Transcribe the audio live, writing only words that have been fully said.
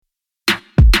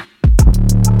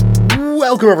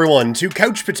Welcome everyone to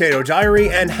Couch Potato Diary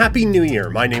and Happy New Year.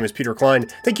 My name is Peter Klein.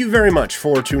 Thank you very much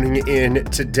for tuning in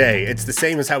today. It's the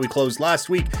same as how we closed last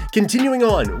week, continuing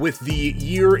on with the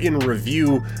year in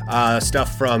review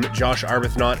stuff from Josh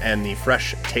Arbuthnot and the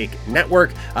Fresh Take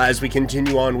Network as we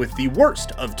continue on with the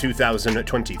worst of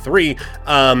 2023.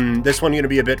 This one going to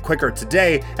be a bit quicker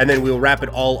today, and then we'll wrap it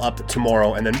all up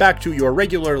tomorrow and then back to your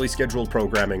regularly scheduled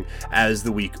programming as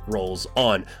the week rolls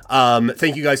on.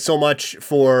 Thank you guys so much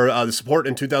for the support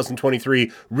in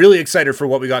 2023. Really excited for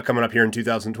what we got coming up here in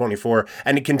 2024.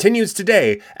 And it continues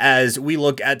today as we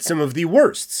look at some of the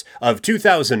worsts of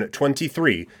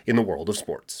 2023 in the world of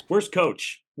sports. Worst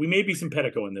coach. We may be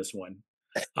simpatico in this one.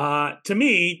 To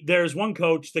me, there's one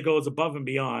coach that goes above and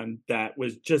beyond that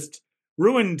was just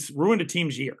ruined a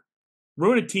team's year.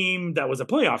 Ruined a team that was a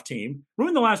playoff team.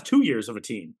 Ruined the last 2 years of a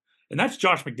team. And that's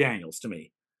Josh McDaniels to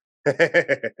me.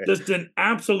 Just an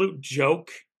absolute joke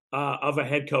of a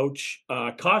head coach.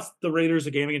 Cost the Raiders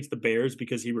a game against the Bears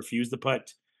because he refused to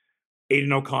put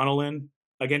Aiden O'Connell in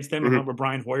against them. Remember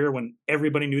Brian Hoyer when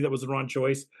everybody knew that was the wrong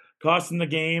choice. Cost them the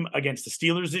game against the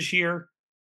Steelers this year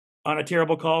on a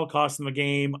terrible call. Cost them the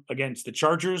game against the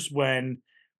Chargers when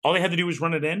all they had to do was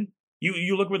run it in.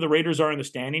 You look where the Raiders are in the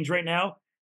standings right now,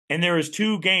 and there is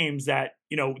two games that,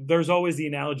 there's always the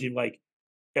analogy of like,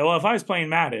 well, if I was playing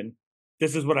Madden,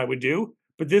 this is what I would do.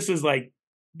 But this is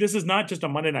not just a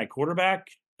Monday night quarterback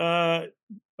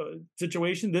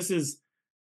situation. This is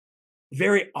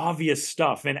very obvious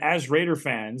stuff. And as Raider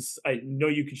fans, I know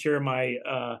you can share my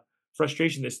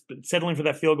frustration, this settling for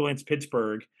that field goal against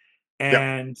Pittsburgh.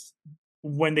 And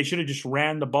when they should have just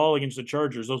ran the ball against the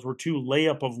Chargers, those were two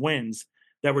layup of wins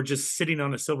that were just sitting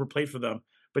on a silver plate for them,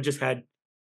 but just had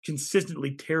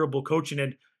consistently terrible coaching.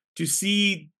 And to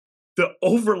see the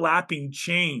overlapping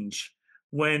change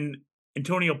when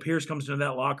Antonio Pierce comes into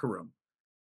that locker room,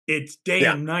 it's day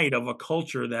and night of a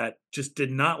culture that just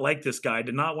did not like this guy,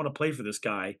 did not want to play for this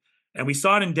guy. And we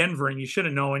saw it in Denver, and you should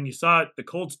have known. You saw it, the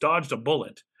Colts dodged a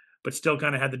bullet, but still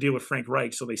kind of had to deal with Frank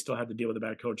Reich, so they still had to deal with a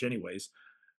bad coach anyways.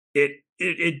 As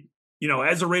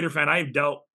a Raider fan, I've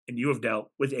dealt, and you have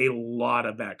dealt with a lot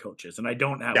of bad coaches. And we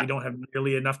don't have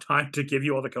nearly enough time to give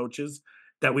you all the coaches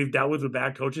that we've dealt with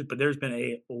bad coaches, but there's been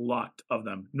a lot of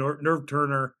them. Nerve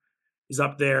Turner is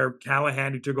up there.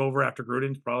 Callahan, who took over after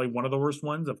Gruden, is probably one of the worst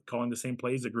ones of calling the same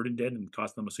plays that Gruden did and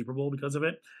cost them a Super Bowl because of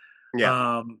it.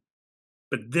 Yeah.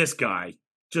 But this guy,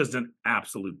 just an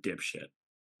absolute dipshit.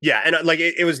 Yeah, and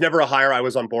it was never a hire I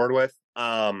was on board with.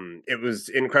 It was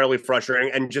incredibly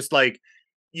frustrating, and just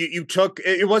you took,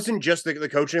 it wasn't just the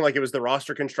coaching, it was the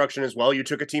roster construction as well. You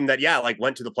took a team that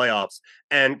went to the playoffs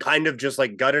and kind of just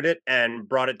gutted it and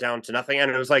brought it down to nothing.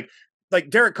 And it was like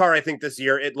Derek Carr, I think this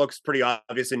year it looks pretty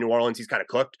obvious in New Orleans he's kind of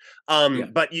cooked.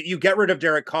 But you get rid of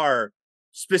Derek Carr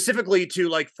specifically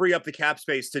to free up the cap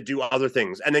space to do other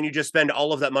things, and then you just spend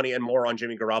all of that money and more on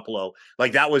Jimmy Garoppolo.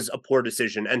 That was a poor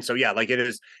decision. And so it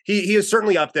is, he is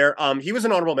certainly up there. He was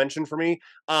an honorable mention for me.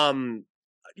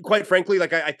 Quite frankly,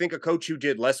 I think a coach who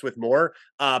did less with more.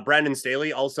 Brandon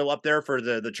Staley also up there for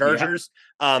the Chargers.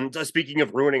 Speaking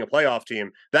of ruining a playoff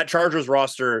team, that Chargers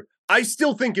roster I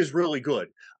still think is really good.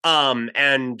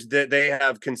 And they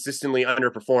have consistently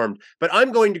underperformed. But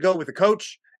I'm going to go with a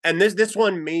coach. And this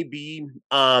one may be,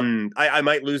 I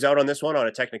might lose out on this one on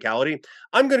a technicality.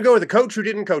 I'm going to go with a coach who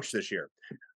didn't coach this year.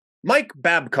 Mike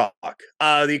Babcock,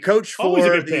 the coach for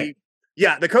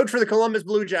the coach for the Columbus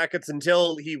Blue Jackets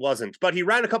until he wasn't. But he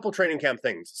ran a couple training camp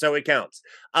things, so it counts.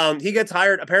 He gets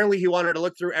hired. Apparently, he wanted to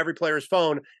look through every player's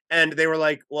phone, and they were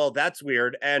like, well, that's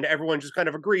weird. And everyone just kind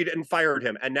of agreed and fired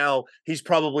him. And now he's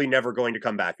probably never going to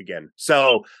come back again.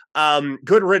 So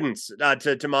good riddance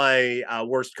to my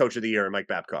worst coach of the year, Mike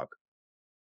Babcock.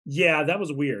 Yeah, that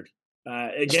was weird.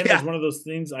 It's one of those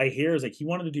things I hear is he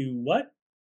wanted to do what?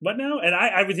 What now? And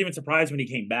I was even surprised when he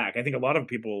came back. I think a lot of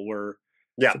people were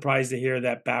surprised to hear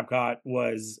that Babcock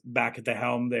was back at the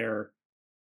helm there.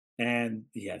 And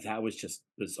that was just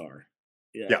bizarre.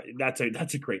 Yeah. That's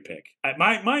a great pick.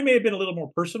 Mine may have been a little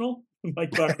more personal.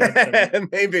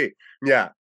 Maybe. Yeah.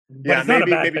 But it's not a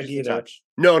bad pick either.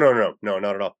 No,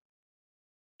 not at all.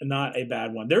 Not a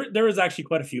bad one. There is actually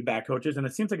quite a few bad coaches, and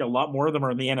it seems like a lot more of them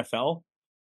are in the NFL.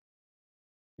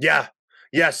 Yeah.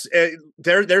 Yes,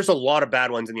 there's a lot of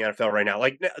bad ones in the NFL right now.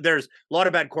 There's a lot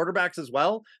of bad quarterbacks as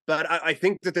well, but I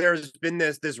think that there's been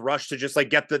this rush to just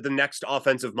get the next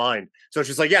offensive mind. So it's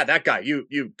just that guy,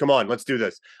 you come on, let's do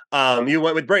this. You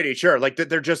went with Brady, sure.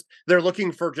 They're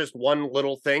looking for just one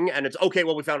little thing, and it's okay.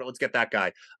 Well, we found it. Let's get that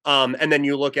guy. And then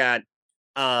you look at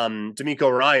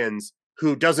DeMeco Ryans,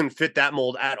 who doesn't fit that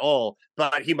mold at all,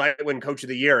 but he might win Coach of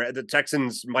the Year. The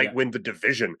Texans might win the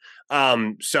division.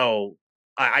 So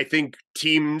I think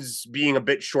teams being a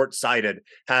bit short-sighted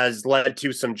has led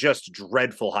to some just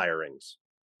dreadful hirings.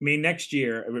 I mean, next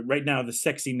year, right now, the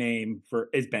sexy name for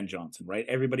is Ben Johnson, right?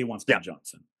 Everybody wants Yeah. Ben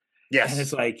Johnson. And it's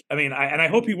Yes. like, I mean, I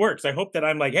hope he works. I hope that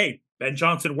I'm like, hey, Ben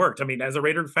Johnson worked. I mean, as a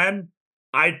Raider fan,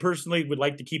 I personally would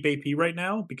like to keep AP right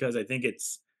now because I think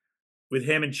it's with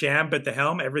him and Champ at the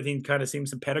helm, everything kind of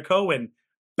seems simpatico and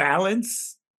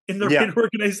balance in the Yeah. Raider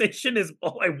organization is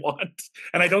all I want.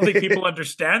 And I don't think people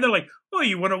understand. They're like, oh,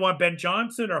 you wouldn't want Ben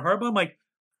Johnson or Harbaugh? I'm like,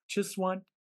 just want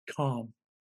calm,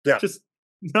 Yeah. just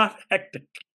not hectic.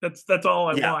 That's all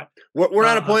I Yeah. want. We're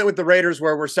at a Uh, point with the Raiders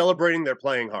where we're celebrating they're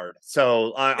playing hard.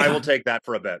 So I will take that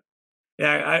for a bit.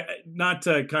 yeah, not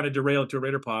to kind of derail to a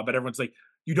Raider pod, but everyone's like,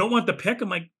 you don't want the pick? I'm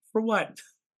like, for what?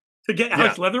 To get Yeah.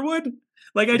 Alex Leatherwood?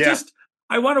 Like, Yeah.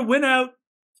 I want to win out,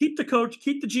 keep the coach,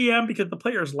 keep the GM because the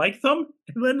players like them,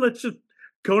 and then let's just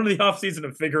go into the offseason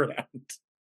and figure it out.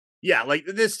 Yeah. Like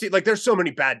this, like there's so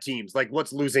many bad teams. Like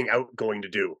what's losing out going to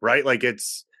do, right? Like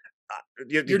it's,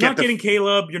 you You're get not the, getting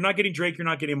Caleb, you're not getting Drake, you're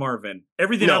not getting Marvin.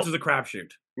 Everything no, else is a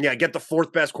crapshoot. yeah, get the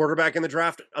fourth best quarterback in the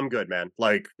draft. I'm good, man.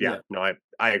 Like, yeah, Yeah. no,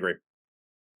 I agree.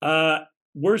 Uh,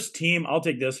 Worst team, I'll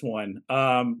take this one.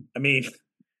 I mean,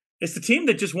 it's the team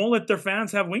that just won't let their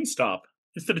fans have Wingstop.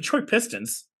 It's the Detroit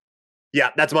Pistons. Yeah,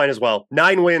 that's mine as well.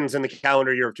 9 wins in the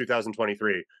calendar year of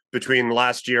 2023 between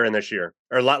last year and this year,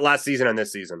 or last season and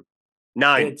this season.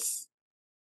 9.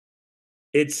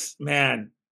 It's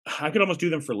man, I could almost do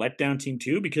them for letdown team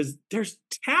too because there's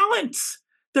talent.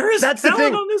 There is That's the talent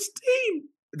thing. on this team.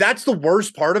 That's the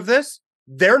worst part of this.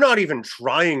 They're not even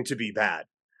trying to be bad.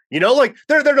 You know, like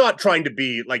they're not trying to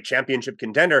be like championship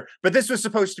contender, but this was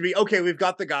supposed to be okay, we've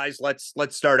got the guys, let's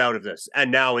start out of this. And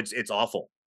now it's awful.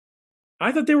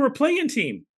 I thought they were a playing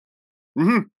team.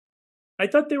 Mm-hmm. I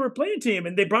thought they were a playing team,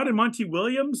 and they brought in Monty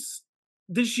Williams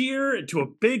this year to a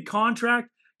big contract.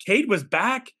 Cade was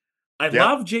back. I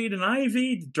love Jaden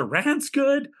Ivey. Durant's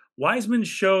good. Wiseman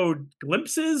showed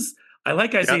glimpses. I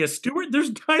like Isaiah Stewart. There's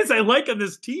guys I like on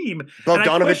this team.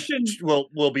 Bogdanovich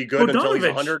will be good until he's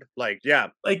 100. Like, yeah.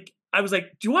 Like, I was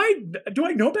like, do I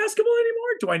know basketball anymore?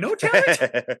 Do I know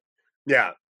talent?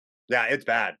 Yeah. Yeah, it's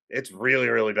bad. It's really,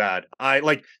 really bad. I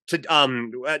like to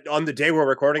on the day we're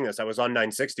recording this, I was on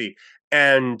 960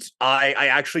 and I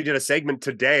actually did a segment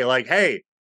today like, hey,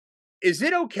 is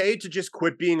it okay to just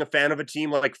quit being a fan of a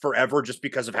team like forever just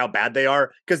because of how bad they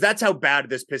are? Because that's how bad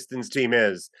this Pistons team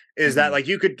is. That like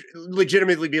you could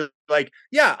legitimately be like,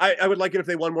 yeah, I would like it if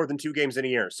they won more than 2 games in a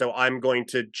year. So I'm going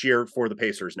to cheer for the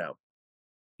Pacers now.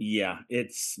 Yeah,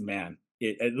 it's man.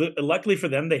 Luckily for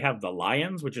them, they have the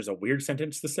Lions, which is a weird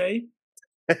sentence to say.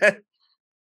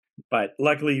 But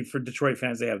luckily for Detroit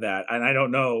fans, they have that. And I don't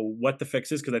know what the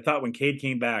fix is because I thought when Cade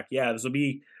came back, yeah, this will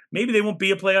be maybe they won't be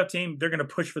a playoff team. They're going to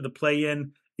push for the play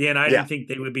in. Yeah, and I didn't think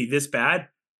they would be this bad.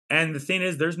 And the thing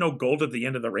is, there's no gold at the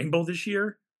end of the rainbow this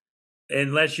year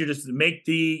unless you just make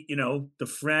the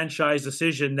franchise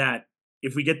decision that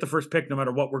if we get the first pick, no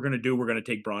matter what we're going to do, we're going to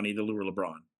take Bronny, the lure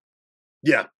LeBron.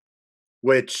 Yeah,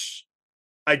 which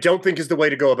I don't think is the way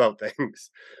to go about things,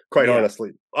 quite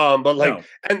honestly. But like, no.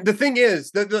 And the thing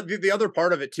is, the other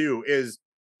part of it too is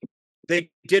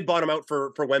they did bottom out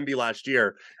for Wemby last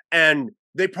year, and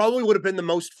they probably would have been the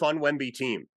most fun Wemby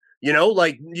team. You know,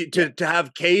 like to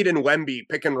have Cade and Wemby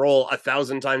pick and roll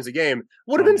 1,000 times a game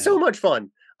would have been so much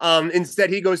fun. Instead,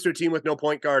 he goes to a team with no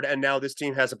point guard, and now this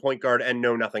team has a point guard and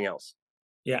nothing else.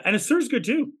 Yeah, and Assur's good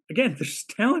too. Again, there's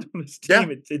talent on this team.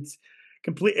 Yeah.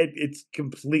 It's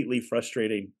completely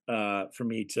frustrating for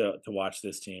me to watch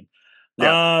this team.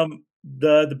 Yeah.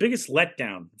 The biggest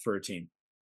letdown for a team.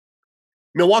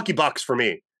 Milwaukee Bucks for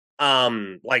me.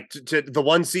 Like to the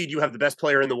 1 seed, you have the best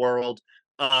player in the world.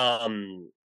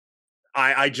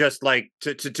 I just like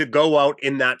to go out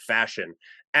in that fashion.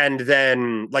 And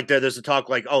then like there's a talk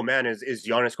like, oh man, is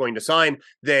Giannis going to sign?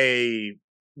 They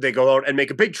go out and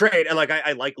make a big trade. And like,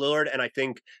 I like Lillard, and I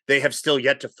think they have still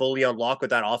yet to fully unlock what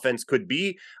that offense could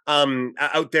be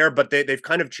out there, but they've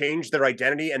kind of changed their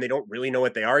identity and they don't really know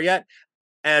what they are yet.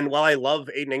 And while I love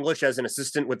Aiden English as an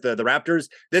assistant with the Raptors,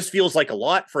 this feels like a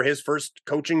lot for his first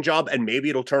coaching job, and maybe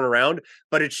it'll turn around,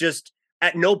 but it's just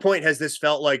at no point has this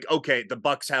felt like, okay, the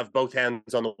Bucks have both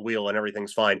hands on the wheel and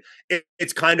everything's fine.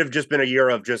 It's kind of just been a year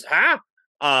of just,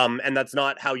 and that's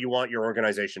not how you want your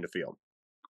organization to feel.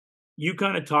 You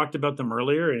kind of talked about them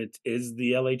earlier, and it is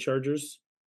the LA Chargers.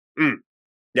 Yeah,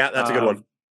 that's a good one.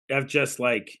 I've just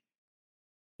like,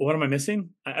 what am I missing?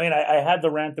 I mean, I had the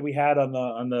rant that we had on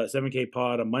the 7K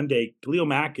pod on Monday. Khalil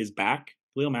Mack is back.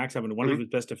 Khalil Mack's having one of his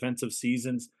best defensive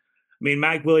seasons. I mean,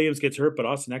 Mike Williams gets hurt, but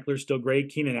Austin Eckler's still great.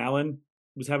 Keenan Allen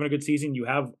was having a good season. You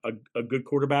have a good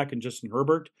quarterback in Justin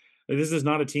Herbert. Like, this is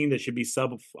not a team that should be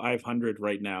sub 500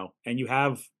 right now, and you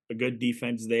have a good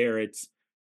defense there. And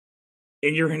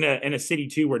you're in a city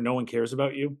too where no one cares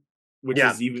about you, which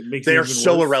Yeah, is even makes they it are even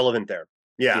so worse. irrelevant there.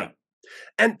 Yeah. Yeah,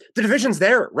 And the division's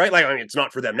there, right? Like, I mean, it's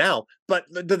not for them now, but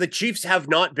the Chiefs have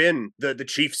not been the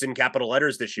Chiefs in capital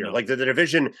letters this year. no, Like the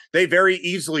division, they very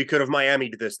easily could have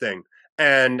Miami'd this thing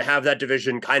and have that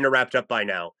division kind of wrapped up by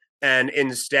now. And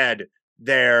instead,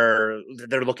 they're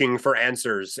looking for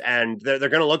answers, and they're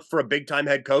going to look for a big time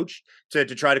head coach to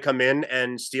try to come in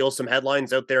and steal some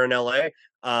headlines out there in LA.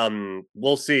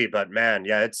 We'll see, but man,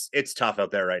 yeah, it's tough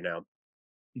out there right now.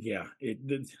 yeah.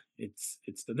 It's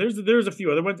there's a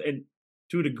few other ones, and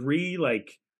to a degree,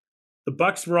 like the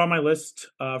Bucks were on my list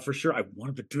for sure. I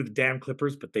wanted to do the damn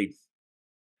Clippers, but they're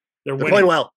They're playing winning.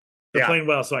 well. They're Yeah. playing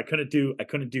well, so I couldn't do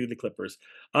the Clippers.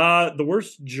 The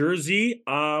worst jersey,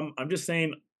 I'm just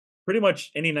saying pretty much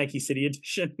any Nike City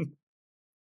edition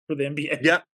for the NBA.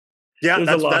 Yeah. Yeah, There's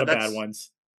a lot of bad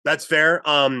ones. that's fair.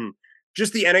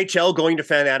 Just the NHL going to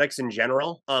Fanatics in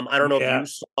general. I don't know if Yeah. you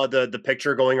saw the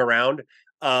picture going around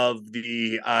of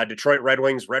the Detroit Red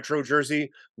Wings retro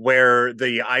jersey where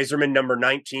the Iserman number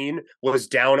 19 was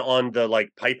down on the like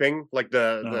piping, like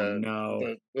Oh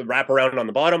no. the wraparound on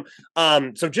the bottom.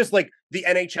 So just like the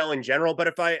NHL in general. But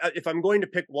if I'm going to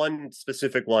pick one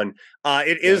specific one, it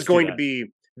Yeah, is let's do going to that. be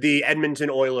the Edmonton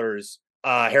Oilers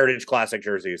Heritage Classic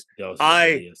jerseys. Those are I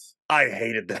hideous. I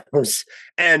hated those.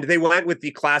 And they went with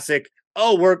the classic,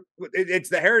 it's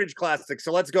the Heritage Classic,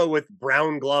 so let's go with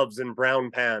brown gloves and brown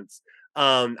pants.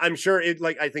 I'm sure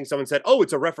I think someone said, oh,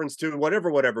 it's a reference to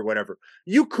whatever.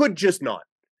 You could just not.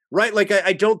 Right? Like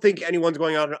I don't think anyone's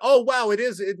going out and, oh wow,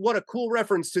 what a cool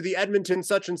reference to the Edmonton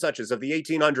such and suches of the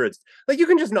 1800s. Like you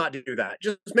can just not do that.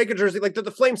 Just make a jersey. Like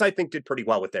the Flames, I think, did pretty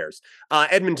well with theirs.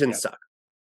 Edmonton Yeah. suck.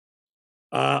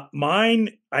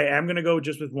 Mine, I am gonna go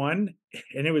just with one,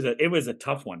 and it was a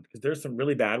tough one because there's some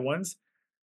really bad ones.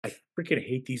 I freaking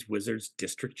hate these Wizards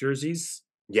district jerseys.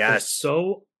 They're Yes.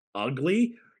 so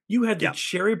ugly. You had the Yeah.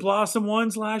 cherry blossom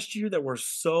ones last year that were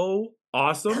so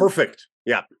awesome. Perfect.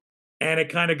 Yeah. And it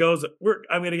kind of goes,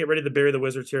 I'm gonna get ready to bury the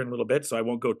Wizards here in a little bit, so I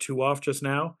won't go too off just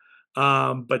now.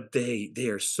 But they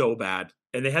are so bad.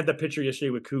 And they had the picture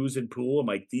yesterday with Kuz and Poole. I'm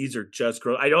like, these are just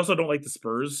gross. I also don't like the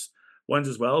Spurs ones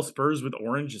as well. Spurs with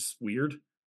orange is weird.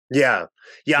 Yeah.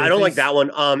 Yeah, I don't like Jerseys. that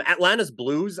one. Atlanta's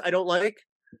Blues, I don't like.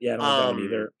 Yeah, I don't like that one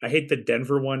either. I hate the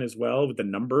Denver one as well with the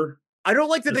number. I don't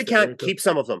like that they Just the area can't code. keep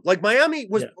some of them. Like Miami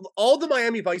was Yeah. all the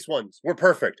Miami Vice ones were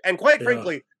perfect. And quite Yeah.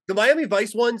 frankly, the Miami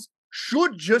Vice ones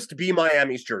should just be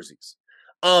Miami's jerseys.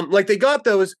 Like they got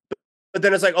those, but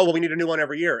then it's like, oh well, we need a new one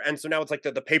every year. And so now it's like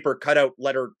the paper cutout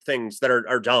letter things that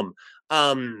are dumb.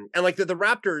 And like the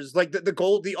Raptors, like the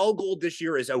gold, the all gold this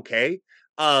year is okay.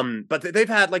 But they've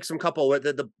had like some couple with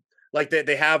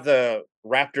they have the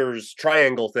Raptors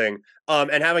triangle thing,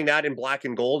 and having that in black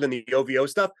and gold and the OVO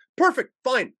stuff, perfect,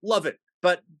 fine, love it.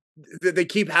 But they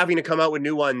keep having to come out with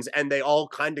new ones, and they all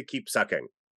kind of keep sucking.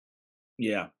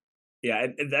 Yeah. Yeah.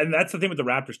 And that's the thing with the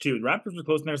Raptors too. The Raptors were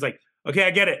close and there's like, okay,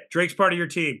 I get it. Drake's part of your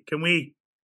team. Can we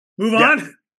move Yeah. on?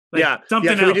 Like, Yeah.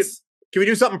 something Can else. We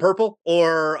do something purple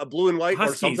or a blue and white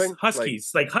or something?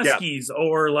 Huskies,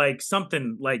 or like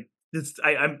something like this.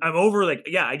 I'm over like,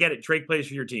 yeah, I get it. Drake plays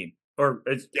for your team, or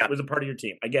it was a part of your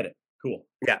team. I get it. Cool.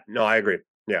 Yeah. No, I agree.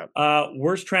 Yeah.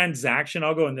 Worst transaction.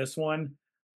 I'll go in this one.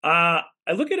 I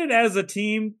look at it as a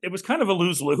team. It was kind of a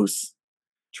lose-lose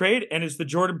trade, and it's the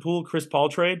Jordan Poole Chris Paul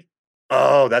trade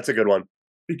Oh, that's a good one.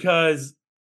 because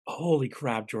holy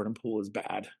crap, Jordan Poole is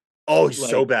bad. Oh, he's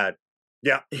so Like, bad.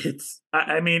 Yeah.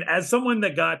 I mean, as someone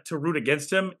that got to root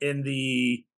against him in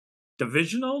the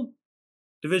divisional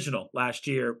last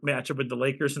year matchup with the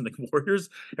Lakers and the Warriors,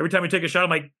 every time we take a shot, I'm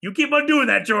like, you keep on doing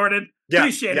that, Jordan. Yeah.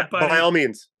 Appreciate Yeah. it, buddy. By all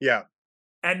means. Yeah.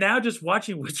 And now just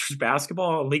watching Wizards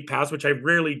basketball on League Pass, which I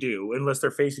rarely do unless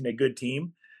they're facing a good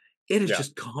team, it is Yeah.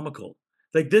 just comical.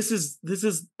 Like this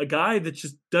is a guy that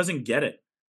just doesn't get it.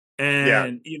 Yeah.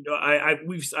 And you know,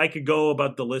 I could go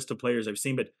about the list of players I've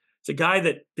seen, but it's a guy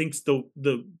that thinks the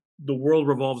world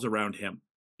revolves around him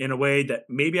in a way that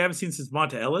maybe I haven't seen since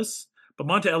Monta Ellis, but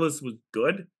Monta Ellis was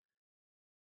good.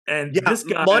 And Yeah. this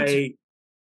guy, go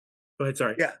ahead,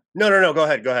 sorry. Yeah. No. Go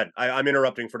ahead. I'm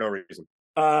interrupting for no reason.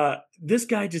 This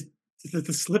guy just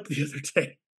the slip the other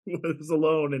day was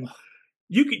alone, and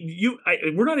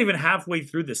we're not even halfway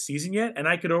through the season yet, and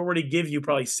I could already give you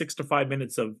probably 6 to 5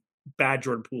 minutes of bad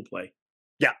Jordan Poole play.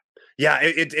 Yeah. Yeah.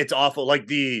 It's awful. Like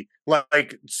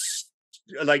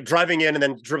like driving in and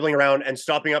then dribbling around and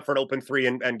stopping up for an open three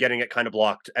and getting it kind of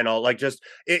blocked and all, like just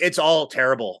it's all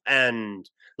terrible. And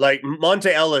like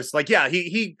Monte Ellis, like, yeah,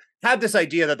 he had this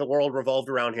idea that the world revolved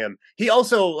around him. He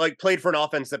also like played for an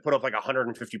offense that put up like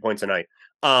 150 points a night,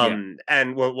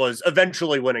 and was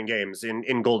eventually winning games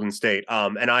in Golden State.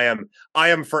 And I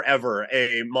am forever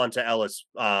a Monta Ellis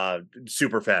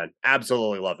super fan.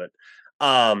 Absolutely love it.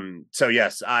 So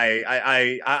yes,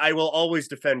 I will always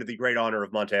defend the great honor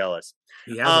of Monta Ellis.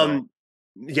 He has it all.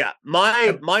 Yeah,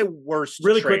 my worst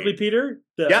really trade. Quickly, Peter.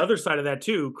 The other side of that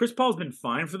too. Chris Paul's been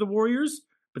fine for the Warriors,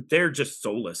 but they're just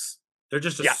soulless. They're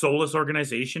just a soulless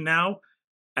organization now.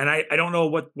 And I don't know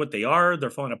what they are. They're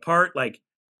falling apart. Like,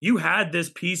 you had this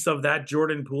piece of that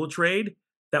Jordan Poole trade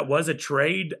that was a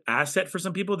trade asset for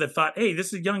some people that thought, hey, this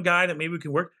is a young guy that maybe we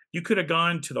can work. You could have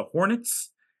gone to the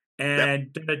Hornets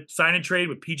and done a sign and trade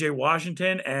with PJ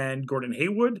Washington and Gordon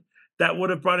Hayward. That would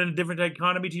have brought in a different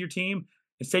economy to your team.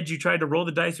 Instead, you tried to roll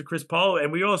the dice with Chris Paul.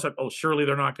 And we all said, oh, surely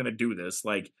they're not going to do this.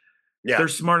 Like, they're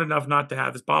smart enough not to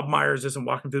have this. Bob Myers isn't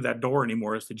walking through that door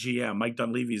anymore as the GM. Mike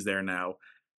Dunleavy's there now.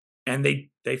 And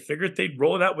they figured they'd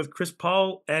roll it out with Chris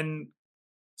Paul and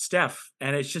Steph.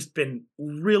 And it's just been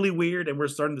really weird. And we're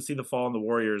starting to see the fall in the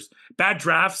Warriors. Bad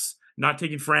drafts, not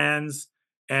taking Franz,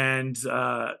 and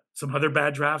some other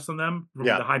bad drafts on them.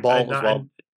 Yeah, the high Ball as well.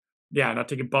 Yeah, not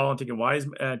taking Ball and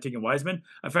taking Wiseman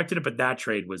affected it. But that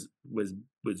trade was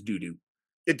doo-doo.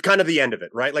 It's kind of the end of it,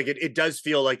 right? Like it does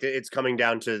feel like it's coming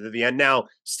down to the end now.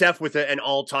 Steph with an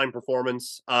all-time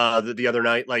performance the other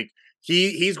night, like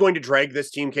he's going to drag this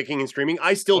team kicking and screaming.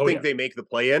 I still think they make the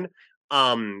play in,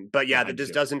 but that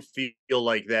just doesn't feel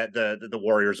like that the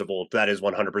Warriors of old. That is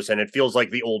 100%. It feels like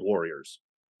the old Warriors.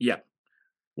 Yeah.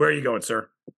 Where are you going, sir?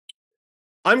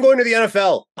 I'm going to the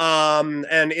NFL,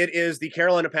 and it is the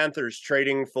Carolina Panthers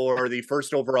trading for the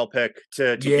first overall pick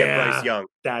to get Bryce Young.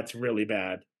 That's really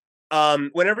bad.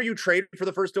 Whenever you trade for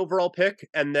the first overall pick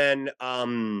and then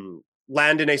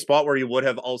land in a spot where you would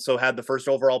have also had the first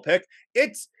overall pick,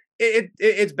 it's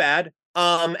bad.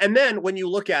 And then when you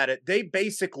look at it, they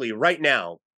basically right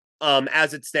now,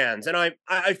 as it stands, and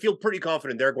I feel pretty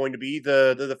confident they're going to be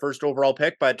the first overall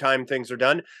pick by the time things are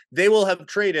done. They will have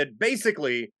traded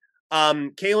basically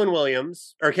Caleb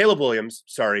Williams, DJ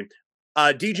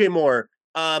Moore,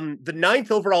 the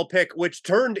 9th overall pick, which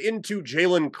turned into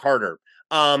Jalen Carter.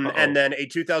 And then a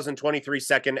 2023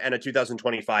 second and a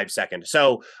 2025 second.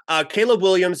 So Caleb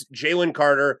Williams, Jalen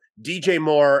Carter, DJ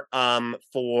Moore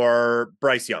for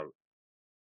Bryce Young.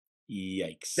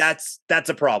 Yikes. That's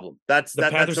a problem. The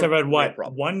Panthers have had what?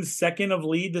 1 second of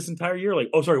lead this entire year?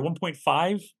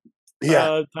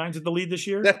 1.5 times of the lead this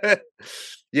year?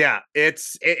 Yeah,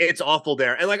 it's awful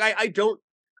there. And like I don't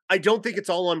think it's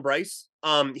all on Bryce.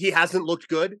 He hasn't looked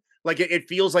good. Like it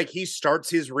feels like he starts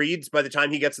his reads by the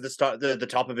time he gets to the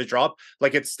top of his drop.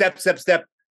 Like it's step.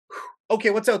 Okay,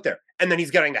 what's out there? And then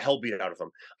he's getting the hell beat out of him.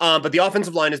 But the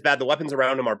offensive line is bad. The weapons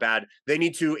around him are bad. They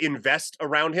need to invest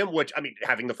around him, which, I mean,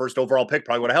 having the first overall pick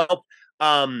probably would have helped.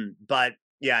 But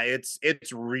yeah, it's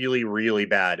really, really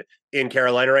bad in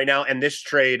Carolina right now. And this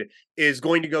trade is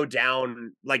going to go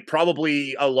down, like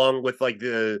probably along with like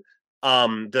the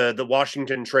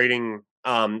Washington trading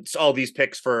all these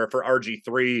picks for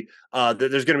RG3.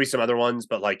 There's going to be some other ones,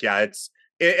 but like, yeah,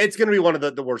 it's going to be one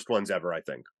of the worst ones ever, I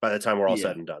think, by the time we're all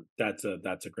said and done. That's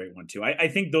a great one too. I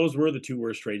think those were the two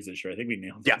worst trades this year. I think we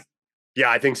nailed it.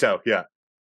 Yeah, I think so. Yeah.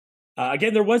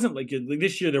 Again, there wasn't like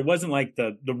this year, there wasn't like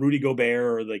the Rudy Gobert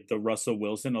or like the Russell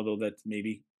Wilson, although that's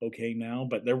maybe okay now,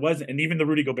 but there wasn't. And even the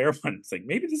Rudy Gobert one, it's like,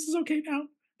 maybe this is okay now.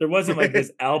 There wasn't like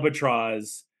this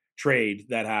albatross trade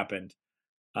that happened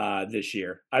this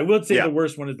year. I would say the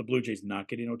worst one is the Blue Jays not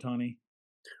getting Ohtani.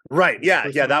 Right.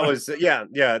 Yeah. That was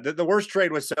The worst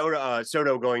trade was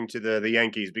Soto going to the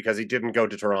Yankees because he didn't go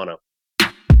to Toronto.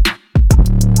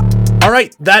 All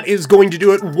right, that is going to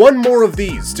do it. One more of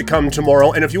these to come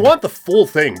tomorrow. And if you want the full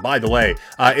thing, by the way,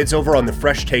 it's over on the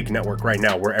Fresh Take Network right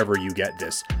now, wherever you get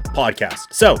this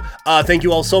podcast. So thank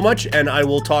you all so much, and I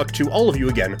will talk to all of you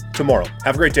again tomorrow.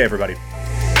 Have a great day, everybody.